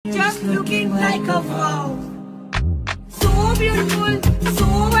just looking like a wow. So beautiful, so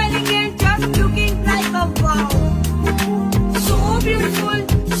elegant, just looking like a wow. So beautiful,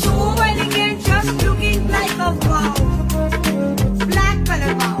 so elegant, just looking like a wow. Black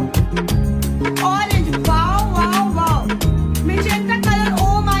color, wow. Orange, wow, wow, wow. Magenta color,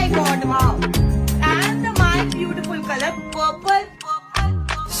 oh my god, wow. And my beautiful color, purple.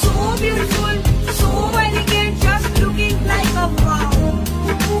 So beautiful, so elegant, just looking like a wow.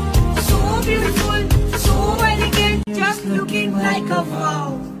 So beautiful, so elegant, just looking like a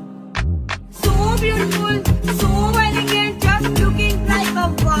wow. So beautiful, so elegant, just looking like a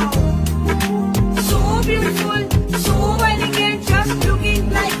wow. So beautiful, so elegant, just looking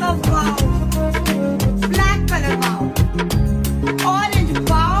like a wow. Black color, wow. All